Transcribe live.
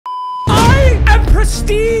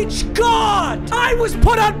prestige god. I was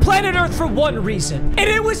put on planet Earth for one reason, and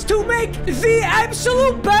it was to make the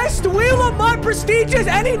absolute best Wheel of Mud prestiges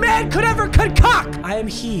any man could ever concoct. I am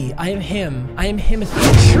he. I am him. I am him.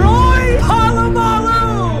 Troy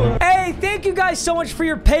Polamalu. Hey, thank you guys so much for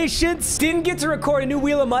your patience. Didn't get to record a new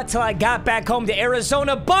Wheel of Mud till I got back home to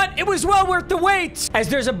Arizona, but it was well worth the wait, as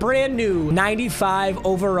there's a brand new 95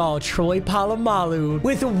 overall Troy Polamalu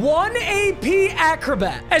with 1 AP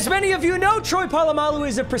Acrobat. As many of you know, Troy Polamalu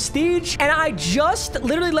is a prestige, and I just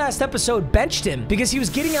literally last episode benched him because he was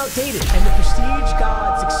getting outdated, and the prestige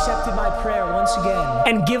gods accepted my prayer once again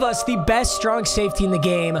and give us the best strong safety in the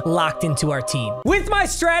game locked into our team. With my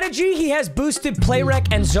strategy, he has boosted play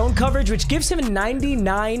rec and zone coverage, which gives him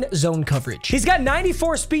 99 zone coverage. He's got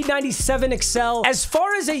 94 speed, 97 excel. As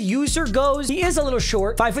far as a user goes, he is a little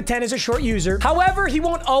short. 5'10" is a short user. However, he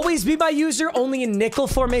won't always be my user. Only in nickel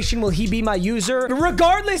formation will he be my user.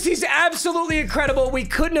 Regardless, he's absolutely incredible. We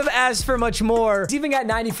couldn't have asked for much more. He's even got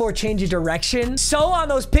 94 change of direction. So on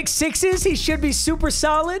those pick sixes, he should be super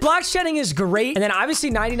solid. Block shedding is great. And then obviously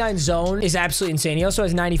 99 zone is absolutely insane. He also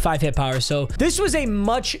has 95 hit power. So this was a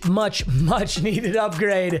much needed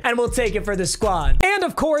upgrade, and we'll take it for the squad. And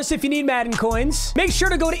of course, if you need Madden coins, make sure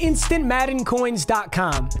to go to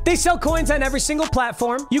instantmaddencoins.com. They sell coins on every single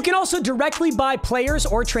platform. You can also directly buy players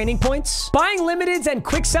or training points. Buying limiteds and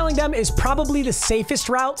quick selling them is probably the safest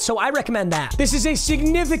route, so I recommend that. This is a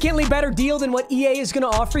significantly better deal than what EA is going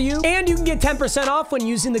to offer you, and you can get 10% off when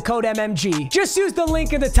using the code MMG. Just use the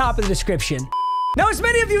link at the top of the description. Now, as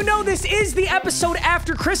many of you know, this is the episode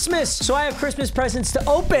after Christmas, so I have Christmas presents to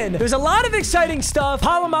open. There's a lot of exciting stuff.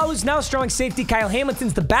 Polamalu's now strong safety. Kyle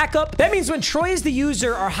Hamilton's the backup. That means when Troy is the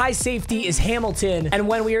user, our high safety is Hamilton, and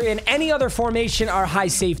when we are in any other formation, our high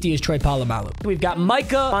safety is Troy Polamalu. We've got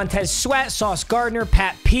Micah, Montez Sweat, Sauce Gardner,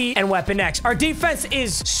 Pat Pete, and Weapon X. Our defense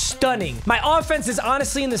is stunning. My offense is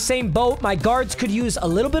honestly in the same boat. My guards could use a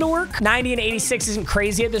little bit of work. 90 and 86 isn't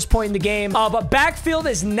crazy at this point in the game, but backfield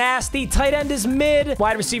is nasty. Tight end is mid.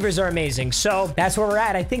 Wide receivers are amazing. So that's where we're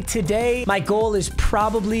at. I think today my goal is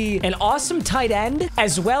probably an awesome tight end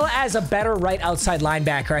as well as a better right outside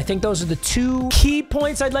linebacker. I think those are the two key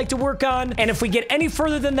points I'd like to work on. And if we get any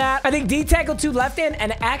further than that, I think D tackle, 2 left end,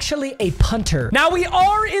 and actually a punter. Now we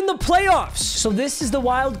are in the playoffs, so this is the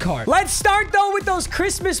wild card. Let's start though with those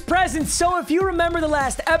Christmas presents. So if you remember the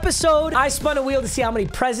last episode, I spun a wheel to see how many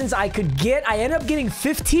presents I could get. I ended up getting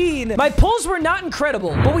 15. My pulls were not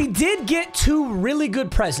incredible, but we did get 2 really good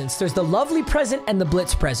presents. There's the lovely present and the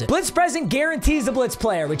blitz present. Blitz present guarantees the blitz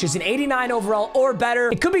player, which is an 89 overall or better.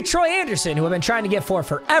 It could be Troy Anderson, who I've been trying to get for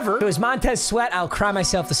forever. If it was Montez Sweat, I'll cry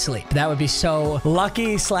myself to sleep. That would be so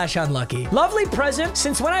lucky / unlucky. Lovely present.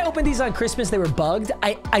 Since when I opened these on Christmas, they were bugged.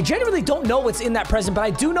 I genuinely don't know what's in that present, but I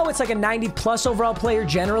do know it's like a 90+ overall player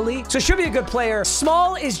generally. So it should be a good player.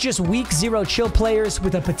 Small is just week 0 chill players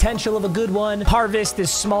with a potential of a good one. Harvest is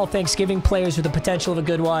small Thanksgiving players with a potential of a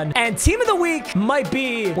good one. And team of the week might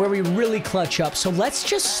be where we really clutch up. So let's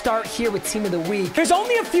just start here with team of the week. There's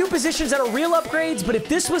only a few positions that are real upgrades, but if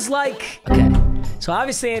this was like... Okay. So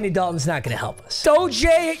obviously Andy Dalton's not going to help us.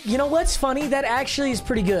 OJ, you know what's funny? That actually is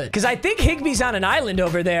pretty good because I think Higbee's on an island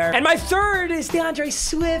over there. And my third is DeAndre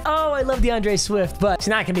Swift. Oh, I love DeAndre Swift, but it's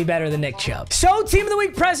not going to be better than Nick Chubb. So team of the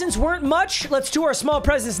week presents weren't much. Let's do our small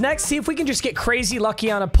presents next. See if we can just get crazy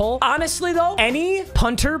lucky on a pull. Honestly though, any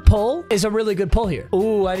punter pull is a really good pull here.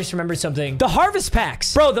 Ooh, I just remembered something. The harvest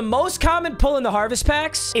packs. Bro, the most common pull in the harvest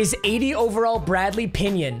packs is 80 overall Bradley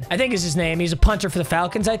Pinion. I think is his name. He's a punter for the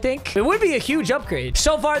Falcons, I think. It would be a huge upgrade.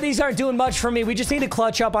 So far, these aren't doing much for me. We just need to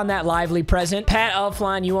clutch up on that lively present. Pat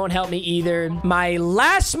Elfline, you won't help me either. My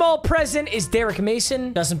last small present is Derek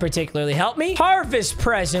Mason. Doesn't particularly help me. Harvest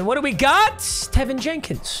present. What do we got? Tevin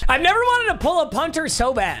Jenkins. I've never wanted to pull a punter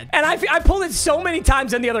so bad. And I pulled it so many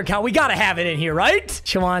times on the other account. We got to have it in here, right?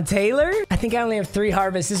 Shawan Taylor. I think I only have 3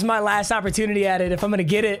 harvests. This is my last opportunity at it if I'm going to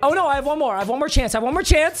get it. Oh, no, I have one more. I have one more chance. I have one more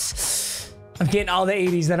chance. I'm getting all the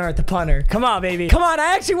 80s that aren't the punter. Come on, baby. Come on.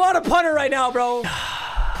 I actually want a punter right now, bro.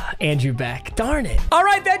 Andrew Beck. Darn it. All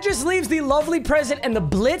right, that just leaves the lovely present and the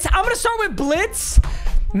blitz. I'm going to start with blitz.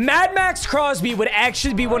 Mad Max Crosby would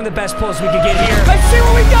actually be one of the best pulls we could get here. Let's see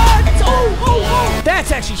what we got. Oh.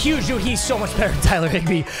 That's actually huge, dude. He's so much better than Tyler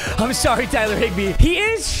Higbee. I'm sorry, Tyler Higbee. He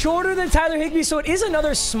is shorter than Tyler Higbee, so it is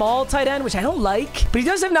another small tight end, which I don't like, but he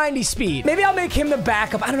does have 90 speed. Maybe I'll make him the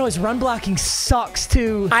backup. I don't know. His run blocking sucks,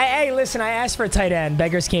 too. Hey, listen, I asked for a tight end.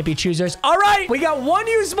 Beggars can't be choosers. All right, we got one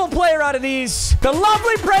usable player out of these. The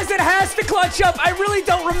lovely president has to clutch up. I really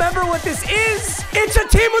don't remember what this is. It's a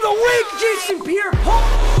team of the week, Jason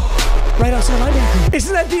Pierre-Paul. Right outside linebacker.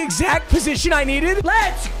 Isn't that the exact position I needed?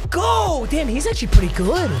 Let's go. Damn, he's actually pretty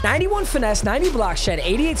good. 91 finesse, 90 block shed,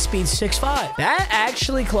 88 speed, 6'5". That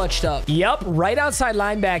actually clutched up. Yup, right outside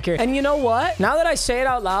linebacker. And you know what? Now that I say it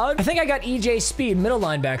out loud, I think I got EJ Speed, middle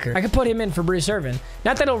linebacker. I could put him in for Bruce Irvin.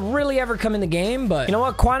 Not that it'll really ever come in the game, but you know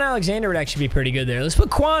what? Quan Alexander would actually be pretty good there. Let's put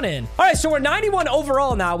Quan in. All right, so we're 91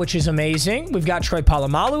 overall now, which is amazing. We've got Troy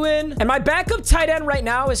Polamalu in. And my backup tight end right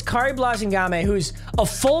now is Kari Blasingame, who's a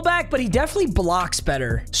fullback, but he definitely blocks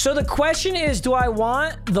better. So the question is, do I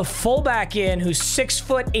want the fullback in who's 6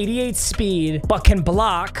 foot, 88 speed, but can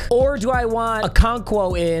block? Or do I want a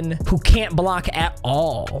Okonkwo in who can't block at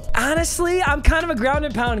all? Honestly, I'm kind of a ground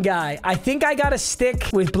and pound guy. I think I gotta stick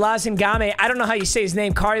with Blasingame. I don't know how you say his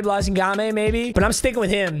name, Kari Blasingame maybe, but I'm sticking with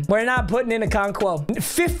him. We're not putting in a Okonkwo.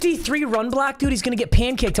 53 run block, dude. He's gonna get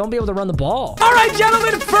pancaked. Don't be able to run the ball. All right,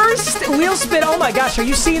 gentlemen, first wheel spin. Oh my gosh, are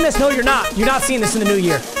you seeing this? No, you're not. You're not seeing this in the new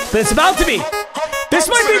year, but it's about to be. This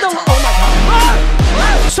might be the... Oh my god.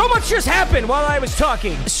 Ah! So much just happened while I was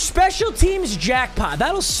talking. Special teams jackpot.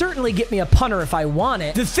 That'll certainly get me a punter if I want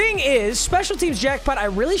it. The thing is, special teams jackpot I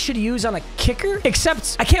really should use on a kicker,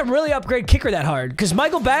 except I can't really upgrade kicker that hard because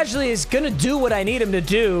Michael Badgley is going to do what I need him to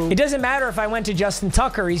do. It doesn't matter if I went to Justin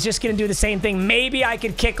Tucker. He's just going to do the same thing. Maybe I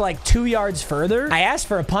could kick like 2 yards further. I asked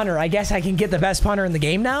for a punter. I guess I can get the best punter in the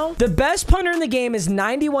game now. The best punter in the game is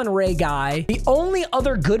 91 Ray Guy. The only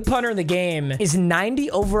other good punter in the game is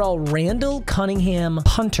 90 overall Randall Cunningham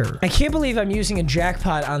punter. I can't believe I'm using a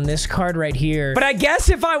jackpot on this card right here. But I guess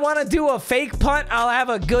if I want to do a fake punt, I'll have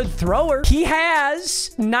a good thrower. He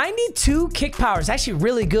has 92 kick power. It's actually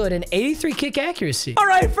really good and 83 kick accuracy. All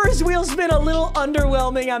right, first wheel spin, a little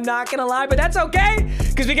underwhelming. I'm not going to lie, but that's okay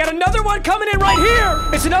because we got another one coming in right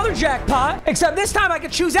here. It's another jackpot, except this time I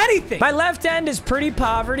can choose anything. My left end is pretty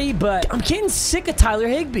poverty, but I'm getting sick of Tyler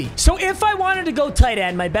Higbee. So if I wanted to go tight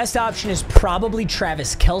end, my best option is probably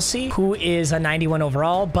Travis Kelce, who is a 91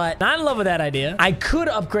 overall, but not in love with that idea. I could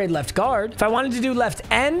upgrade left guard. If I wanted to do left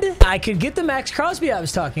end, I could get the Max Crosby I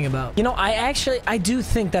was talking about. You know, I do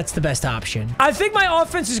think that's the best option. I think my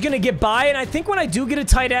offense is going to get by, and I think when I do get a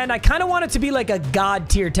tight end, I kind of want it to be like a god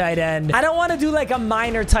tier tight end. I don't want to do like a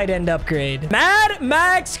minor tight end upgrade. Mad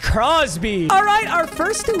Max Crosby. All right, our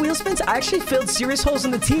first 2 wheel spins actually filled serious holes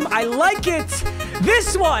in the team. I like it.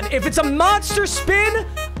 This one, if it's a monster spin,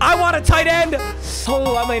 I want a tight end.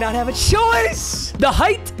 Oh, I might not have a choice. The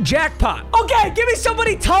height jackpot. Okay, give me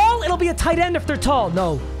somebody tall. It'll be a tight end if they're tall.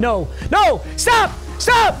 No, no, no. Stop,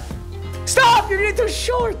 stop. Stop! You're getting too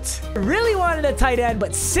short. I really wanted a tight end,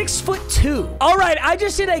 but 6'2". All right, I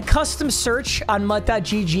just did a custom search on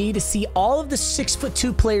MUT.gg to see all of the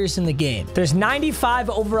 6'2" players in the game. There's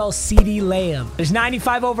 95 overall CD Lamb. There's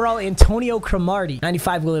 95 overall Antonio Cromartie.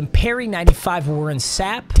 95 William Perry. 95 Warren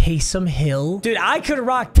Sapp. Taysom Hill. Dude, I could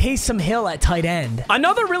rock Taysom Hill at tight end.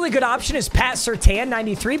 Another really good option is Pat Surtain,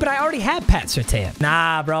 93, but I already have Pat Surtain.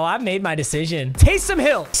 Nah, bro, I've made my decision. Taysom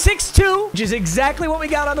Hill, 6'2", which is exactly what we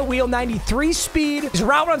got on the wheel. 93 speed. His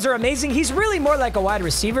route runs are amazing. He's really more like a wide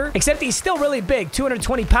receiver, except he's still really big,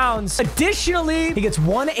 220 pounds. Additionally, he gets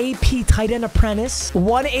 1 AP tight end apprentice,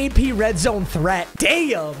 1 AP red zone threat.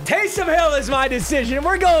 Damn. Taysom Hill is my decision.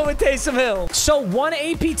 We're going with Taysom Hill. So 1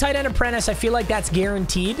 AP tight end apprentice, I feel like that's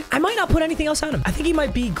guaranteed. I might not put anything else on him. I think he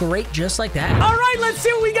might be great just like that. All right, let's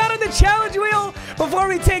see what we got on the challenge wheel before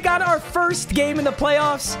we take on our first game in the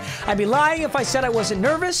playoffs. I'd be lying if I said I wasn't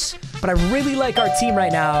nervous, but I really like our team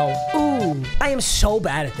right now. Ooh, I am so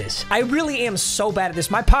bad at this. I really am so bad at this.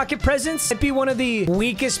 My pocket presence might be one of the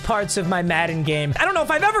weakest parts of my Madden game. I don't know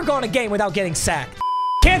if I've ever gone a game without getting sacked.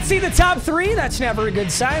 Can't see the top 3. That's never a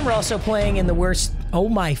good sign. We're also playing in the worst. Oh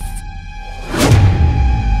my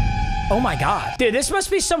god. Dude, this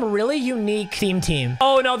must be some really unique theme team.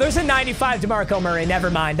 Oh no, there's a 95 DeMarco Murray.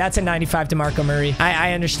 Never mind. That's a 95 DeMarco Murray.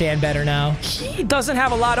 I understand better now. He doesn't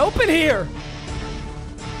have a lot open here.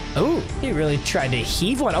 Oh, he really tried to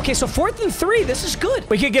heave one. Okay, so 4th and 3. This is good.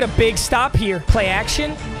 We could get a big stop here. Play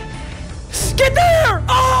action. Get there!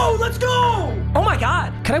 Oh, let's go! Oh my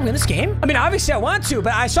god. Can I win this game? I mean, obviously I want to,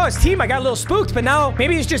 but I saw his team. I got a little spooked, but now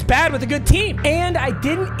maybe he's just bad with a good team. And I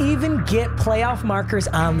didn't even get playoff markers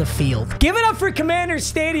on the field. Give it up for Commander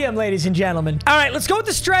Stadium, ladies and gentlemen. All right, let's go with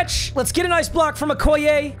the stretch. Let's get a nice block from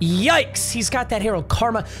Okoye. Yikes. He's got that Harold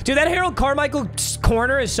Carmichael. Dude, that Harold Carmichael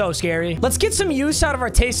corner is so scary. Let's get some use out of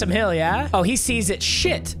our Taysom Hill, yeah? Oh, he sees it.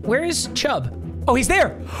 Shit. Where is Chubb? Oh, he's there.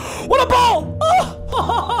 What a ball!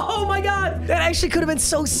 Oh my god. That actually could have been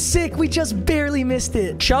so sick. We just barely missed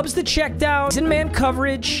it. Chubb's the check down. He's in man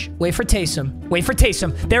coverage. Wait for Taysom. Wait for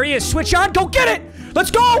Taysom. There he is. Switch on. Go get it. Let's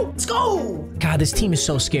go. Let's go. God, this team is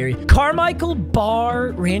so scary. Carmichael,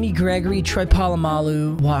 Barr, Randy Gregory, Troy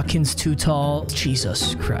Polamalu, Watkins, too tall.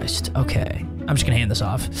 Jesus Christ. Okay. I'm just gonna hand this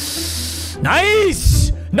off.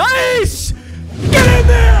 Nice! Nice! Get in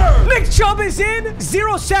there! Nick Chubb is in.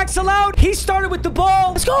 0 sacks allowed. He started with the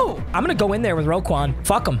ball. Let's go. I'm gonna go in there with Roquan.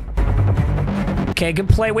 Fuck him. Okay, good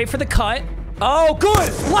play. Wait for the cut. Oh,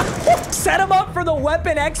 good. Set him up for the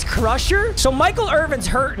Weapon X Crusher. So Michael Irvin's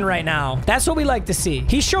hurting right now. That's what we like to see.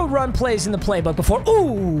 He showed run plays in the playbook before.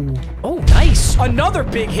 Ooh. Oh, nice. Another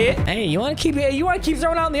big hit. Hey, you want to keep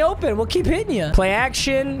throwing out in the open. We'll keep hitting you. Play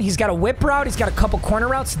action. He's got a whip route. He's got a couple corner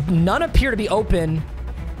routes. None appear to be open.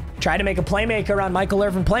 Tried to make a playmaker on Michael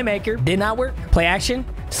Irvin playmaker. Did not work. Play action.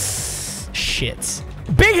 Shit.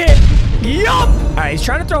 Big hit. Yup. All right, he's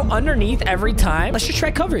trying to throw underneath every time. Let's just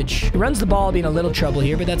try coverage. He runs the ball, being a little trouble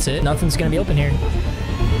here, but that's it. Nothing's going to be open here.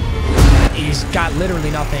 He's got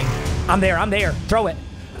literally nothing. I'm there. I'm there. Throw it.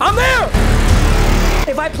 I'm there.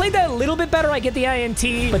 If I played that a little bit better, I get the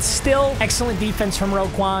INT, but still excellent defense from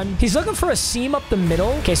Roquan. He's looking for a seam up the middle.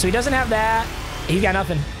 Okay, so he doesn't have that. He's got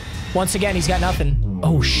nothing. Once again, he's got nothing.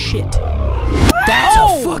 Oh, shit. That's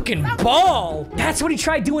a fucking ball. That's what he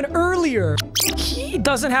tried doing earlier. He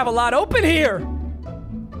doesn't have a lot open here.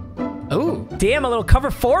 Oh, damn, a little cover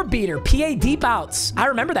 4 beater. PA deep outs. I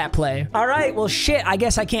remember that play. All right, well, shit. I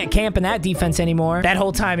guess I can't camp in that defense anymore. That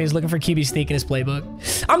whole time he was looking for QB sneak in his playbook.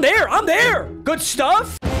 I'm there. I'm there. Good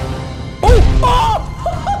stuff. Oh,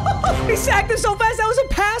 oh. He sacked him so fast. That was a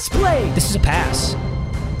pass play. This is a pass.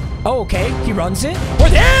 Oh, okay. He runs it. We're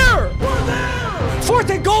there. We're there.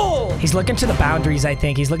 4th and goal. He's looking to the boundaries, I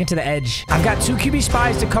think. He's looking to the edge. I've got 2 QB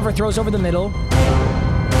spies to cover throws over the middle.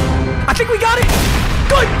 I think we got it.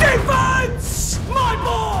 Good defense. My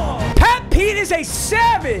ball. Pat Pete is a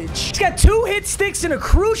savage. He's got 2 hit sticks and a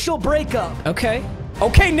crucial breakup. Okay.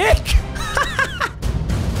 Okay, Nick.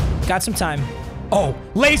 Got some time. Oh,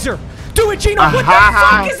 laser. Do it, Gino. What the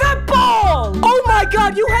fuck is that ball? Oh, my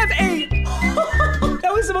God. You have a...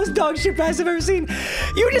 That was the most dog shit pass I've ever seen.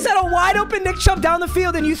 You just had a wide open Nick Chubb down the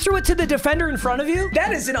field and you threw it to the defender in front of you?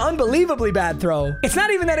 That is an unbelievably bad throw. It's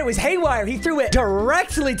not even that it was haywire. He threw it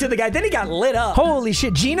directly to the guy. Then he got lit up. Holy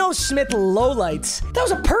shit. Geno Smith lowlights. That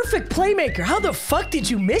was a perfect playmaker. How the fuck did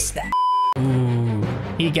you miss that? Ooh,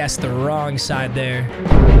 he guessed the wrong side there.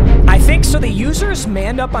 I think so. The user's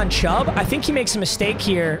manned up on Chubb. I think he makes a mistake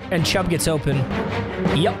here and Chubb gets open.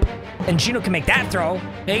 Yup. And Gino can make that throw.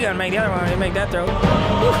 Yeah, you gotta make the other one. Make that throw.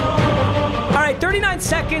 All right, 39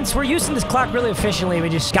 seconds. We're using this clock really efficiently. We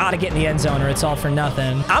just gotta get in the end zone or it's all for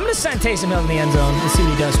nothing. I'm gonna send Taysom Hill in the end zone. Let's see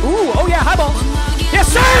what he does. Ooh, oh yeah, high ball. Yes,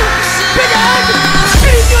 sir! Big egg!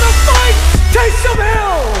 And he's gonna fight Taysom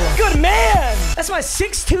Hill! Good man! That's my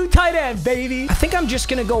 6'2" tight end, baby. I think I'm just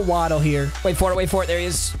gonna go Waddle here. Wait for it, wait for it. There he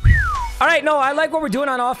is. All right, no, I like what we're doing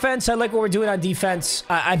on offense. I like what we're doing on defense.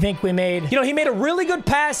 I think we made, he made a really good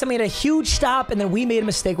pass and made a huge stop, and then we made a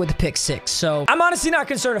mistake with the pick 6. So I'm honestly not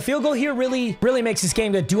concerned. A field goal here really makes this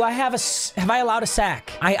game good. Have I allowed a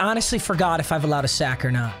sack? I honestly forgot if I've allowed a sack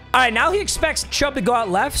or not. All right, now he expects Chubb to go out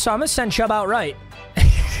left, so I'm gonna send Chubb out right.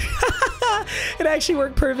 It actually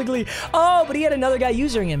worked perfectly. Oh, but he had another guy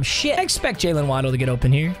using him. Shit. I expect Jalen Waddle to get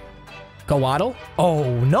open here. Go Waddle. Oh,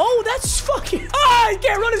 no, that's fucking... Oh, he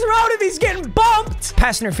can't run his route if he's getting bumped.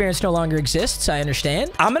 Pass interference no longer exists. I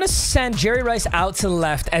understand. I'm going to send Jerry Rice out to the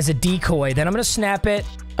left as a decoy. Then I'm going to snap it.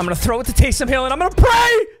 I'm going to throw it to Taysom Hill, and I'm going to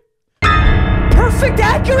pray. Perfect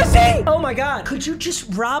accuracy. Oh, my God. Could you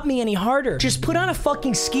just rob me any harder? Just put on a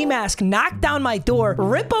fucking ski mask, knock down my door,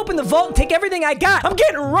 rip open the vault, and take everything I got. I'm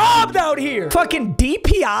getting robbed out here. Fucking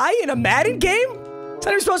DPI in a Madden game? It's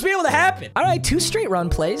not even supposed to be able to happen. All right, 2 straight run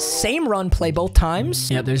plays. Same run play both times.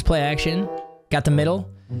 Yep, there's play action. Got the middle.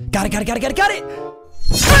 Got it.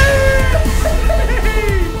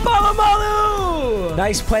 Malu!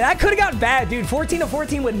 Nice play. That could have gotten bad, dude.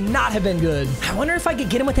 14-14 would not have been good. I wonder if I could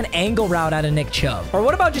get him with an angle route out of Nick Chubb. Or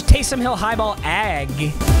what about just Taysom Hill highball ag?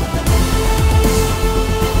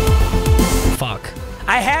 Fuck.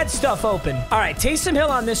 I had stuff open. All right, Taysom Hill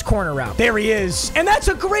on this corner route. There he is. And that's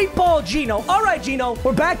a great ball, Gino. All right, Gino.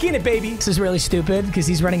 We're back in it, baby. This is really stupid because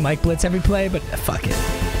he's running Mike Blitz every play, but fuck it.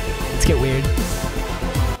 Let's get weird.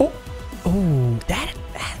 Oh, that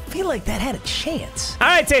I feel like that had a chance. All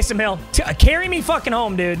right, Taysom Hill. Carry me fucking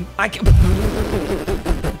home, dude.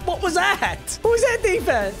 What was that? What was that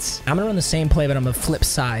defense? I'm gonna run the same play, but I'm gonna flip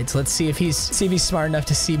sides. Let's see if he's smart enough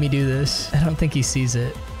to see me do this. I don't think he sees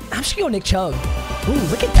it. I'm just gonna go Nick Chubb. Ooh,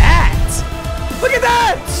 look at that! Look at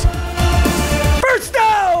that! First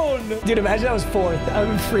down! Dude, imagine that was 4th. I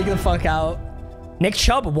would be freaking the fuck out. Nick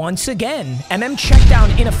Chubb once again. MM check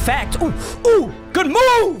down in effect. Ooh, good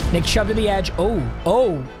move! Nick Chubb to the edge. Oh.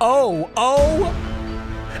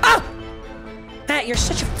 Ah! Matt, you're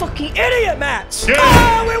such a fucking idiot, Matt! Yeah.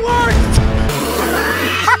 Oh, it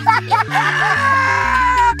worked!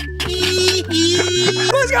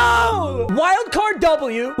 Let's go! Wildcard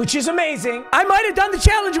W, which is amazing. I might have done the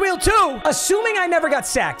challenge wheel too, assuming I never got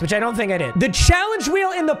sacked, which I don't think I did. The challenge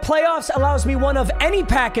wheel in the playoffs allows me one of any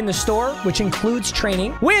pack in the store, which includes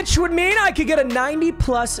training, which would mean I could get a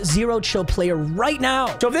 90+ zero chill player right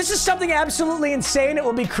now. So if this is something absolutely insane, it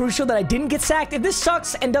will be crucial that I didn't get sacked. If this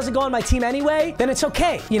sucks and doesn't go on my team anyway, then it's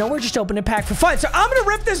okay. You know, we're just opening a pack for fun. So I'm gonna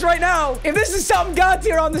rip this right now. If this is something God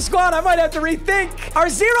tier on the squad, I might have to rethink. Our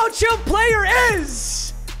zero chill player is...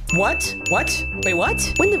 What? Wait,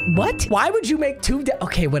 what? What? Why would you make two?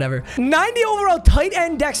 Okay, whatever. 90 overall tight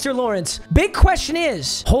end Dexter Lawrence. Big question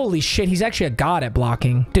is, holy shit, he's actually a god at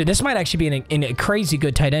blocking. Dude, this might actually be a crazy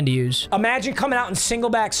good tight end to use. Imagine coming out in single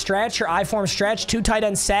back stretch or I-form stretch, 2 tight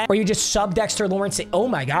end set, where you just sub Dexter Lawrence. Oh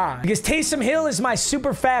my god. Because Taysom Hill is my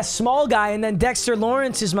super fast small guy, and then Dexter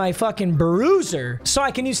Lawrence is my fucking bruiser. So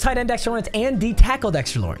I can use tight end Dexter Lawrence and D-tackle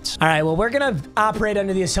Dexter Lawrence. All right, well, we're gonna operate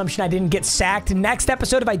under the assumption I didn't get sacked. Next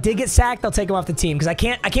episode, if I did get sacked, I'll take him off the team because I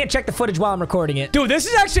can't check the footage while I'm recording it. Dude, this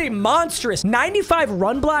is actually monstrous. 95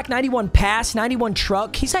 run block, 91 pass, 91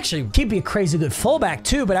 truck. He'd be a crazy good fullback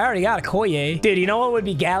too, but I already got a Koye. Dude, you know what would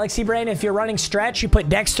be galaxy brain? If you're running stretch, you put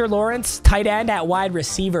Dexter Lawrence, tight end at wide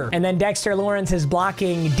receiver, and then Dexter Lawrence is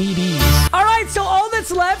blocking DBs. All right, so all that's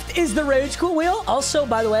left is the Rage Quit wheel. Also,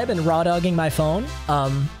 by the way, I've been raw dogging my phone.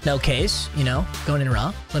 No case, you know, going in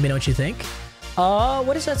raw. Let me know what you think.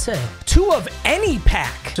 What does that say? 2 of any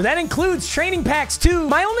pack. So that includes training packs too.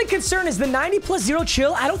 My only concern is the 90+ zero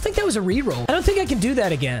chill. I don't think that was a reroll. I don't think I can do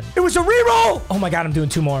that again. It was a reroll. Oh my god, I'm doing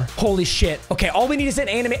 2 more. Holy shit. Okay, all we need is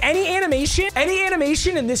any animation,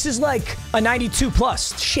 and this is like a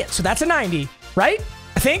 92+. Shit, so that's a 90, right?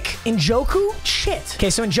 I think. Njoku? Shit. Okay,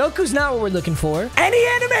 so Njoku's not what we're looking for. Any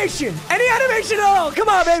animation at all. Come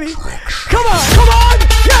on, baby. Come on.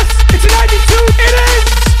 Yes, it's a 92. It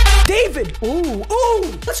is. David. Ooh,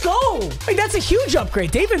 let's go. Wait, that's a huge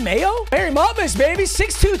upgrade. David Mayo? Barry Mutmas, baby.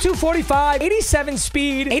 6'2", 245, 87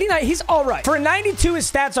 speed, 89. He's all right. For a 92, his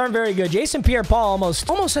stats aren't very good. Jason Pierre-Paul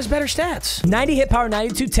almost has better stats. 90 hit power,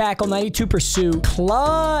 92 tackle, 92 pursuit.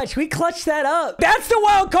 Clutch. We clutched that up. That's the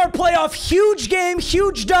wildcard playoff. Huge game,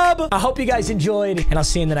 huge dub. I hope you guys enjoyed, and I'll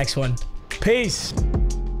see you in the next one. Peace.